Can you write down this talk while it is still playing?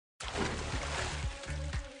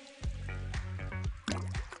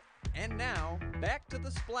And now, back to The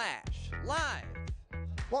Splash, live.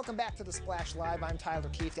 Welcome back to The Splash Live. I'm Tyler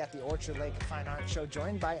Kieft at the Orchard Lake Fine Art Show,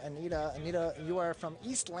 joined by Anita. Anita, you are from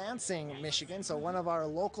East Lansing, Michigan, so one of our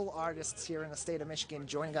local artists here in the state of Michigan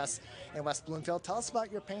joining us in West Bloomfield. Tell us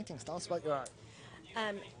about your paintings. Tell us about your art.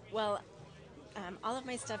 All of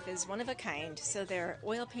my stuff is one of a kind. So they're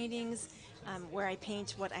oil paintings where I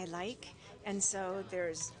paint what I like. And so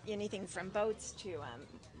there's anything from boats to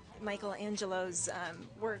Michelangelo's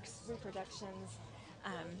works, reproductions,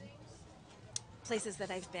 places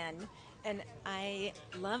that I've been. And I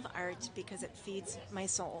love art because it feeds my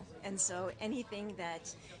soul. And so anything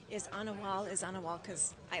that is on a wall is on a wall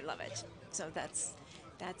because I love it. So that's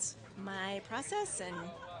my process, and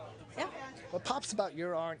yeah. What pops about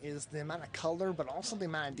your art is the amount of color, but also the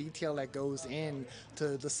amount of detail that goes in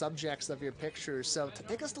to the subjects of your pictures. So to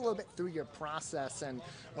take us a little bit through your process, and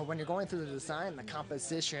when you're going through the design, the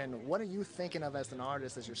composition, what are you thinking of as an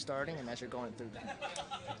artist as you're starting and as you're going through that?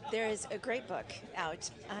 There is a great book out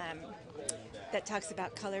that talks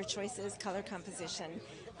about color choices, color composition,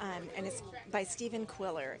 and it's by Stephen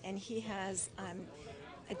Quiller, and he has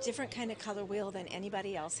a different kind of color wheel than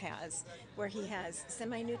anybody else has, where he has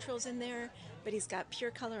semi-neutrals in there, but he's got pure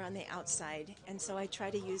color on the outside. And so I try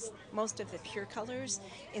to use most of the pure colors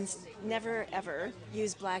and never ever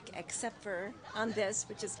use black except for on this,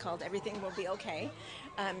 which is called Everything Will Be Okay.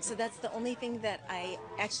 So that's the only thing that I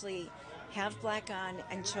actually have black on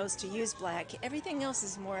and chose to use black. Everything else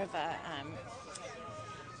is more of a,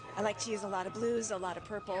 I like to use a lot of blues, a lot of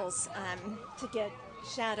purples to get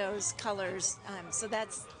shadows, colors. So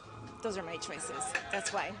those are my choices.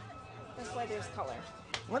 That's why there's color.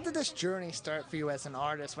 When did this journey start for you as an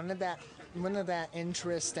artist? When did that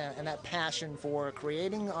interest and that passion for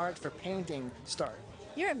creating art, for painting, start?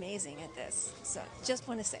 You're amazing at this. So just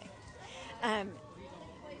want to say.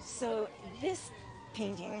 So this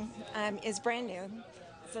painting is brand new.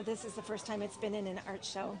 So this is the first time it's been in an art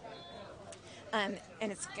show. And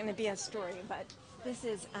it's going to be a story, but this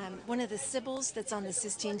is one of the Sibyls that's on the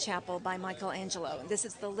Sistine Chapel by Michelangelo. And this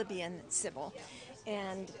is the Libyan Sibyl.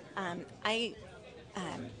 And I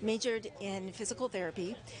majored in physical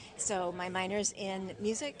therapy, so my minor's in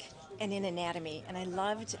music and in anatomy. And I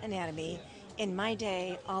loved anatomy. In my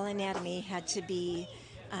day, all anatomy had to be,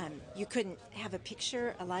 you couldn't have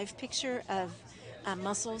a live picture of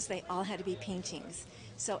muscles. They all had to be paintings.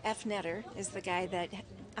 So F. Netter is the guy that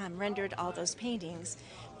rendered all those paintings.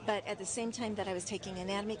 But at the same time that I was taking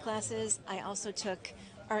anatomy classes, I also took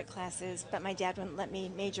art classes, but my dad wouldn't let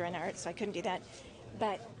me major in art, so I couldn't do that.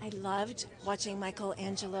 But I loved watching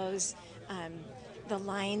Michelangelo's, the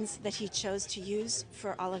lines that he chose to use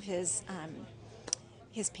for all of his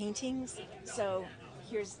paintings. So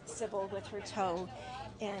here's Sybil with her toe,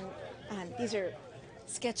 and these are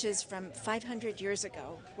sketches from 500 years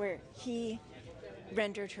ago where he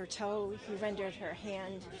rendered her toe, he rendered her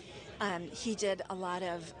hand. He did a lot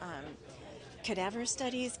of cadaver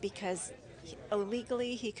studies because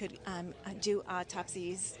illegally he could do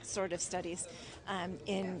autopsies sort of studies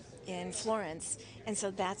in Florence. And so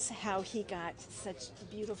that's how he got such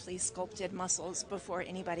beautifully sculpted muscles before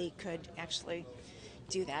anybody could actually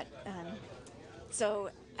do that. So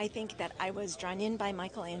I think that I was drawn in by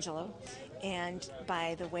Michelangelo and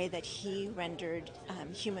by the way that he rendered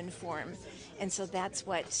human form. And so that's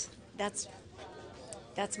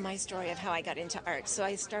my story of how I got into art. So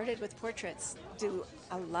I started with portraits, do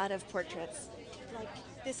a lot of portraits. Like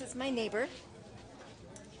this is my neighbor.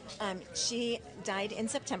 She died in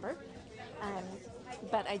September,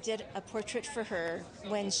 but I did a portrait for her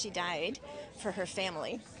when she died for her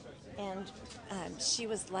family. And she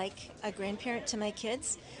was like a grandparent to my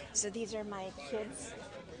kids. So these are my kids.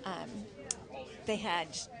 They had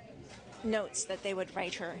notes that they would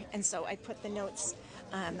write her. And so I put the notes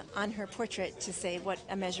on her portrait to say what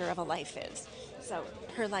a measure of a life is. So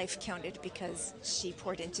her life counted because she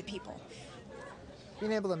poured into people.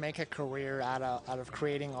 Being able to make a career out of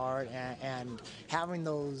creating art and having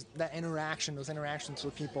those interactions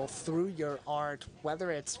with people through your art, whether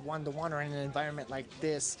it's one-to-one or in an environment like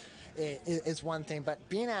this, is one thing. But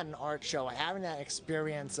being at an art show, having that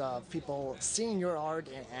experience of people seeing your art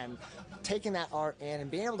and taking that art in and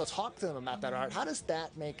being able to talk to them about that art, how does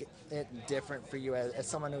that make it different for you as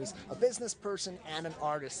someone who's a business person and an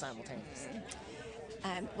artist simultaneously?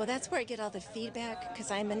 Well, that's where I get all the feedback because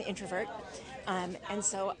I'm an introvert. And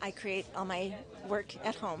so I create all my work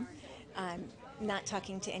at home, not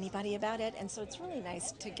talking to anybody about it. And so it's really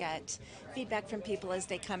nice to get feedback from people as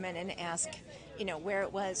they come in and ask, where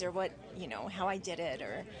it was or what, how I did it.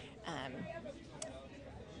 Or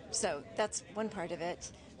so that's one part of it.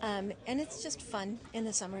 And it's just fun in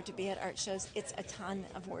the summer to be at art shows. It's a ton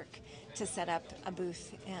of work to set up a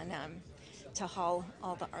booth and to haul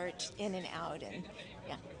all the art in and out, and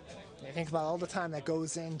yeah. You think about all the time that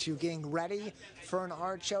goes into getting ready for an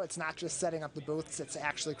art show. It's not just setting up the booths, it's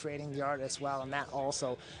actually creating the art as well, and that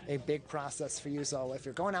also a big process for you. So if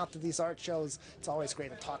you're going out to these art shows, it's always great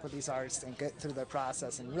to talk with these artists and get through the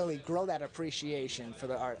process and really grow that appreciation for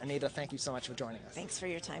the art. Anita, thank you so much for joining us. Thanks for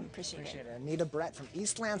your time. Appreciate it. Anita Brett from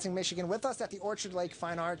East Lansing, Michigan, with us at the Orchard Lake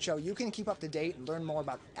Fine Art Show. You can keep up to date and learn more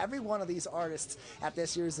about every one of these artists at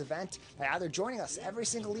this year's event by either joining us every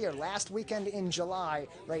single year last weekend in July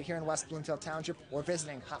right here in West Bloomfield Township or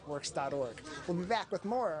visiting hotworks.org. We'll be back with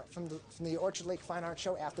more from the Orchard Lake Fine Art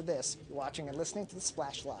Show after this. You're watching and listening to The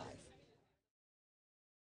Splash Live.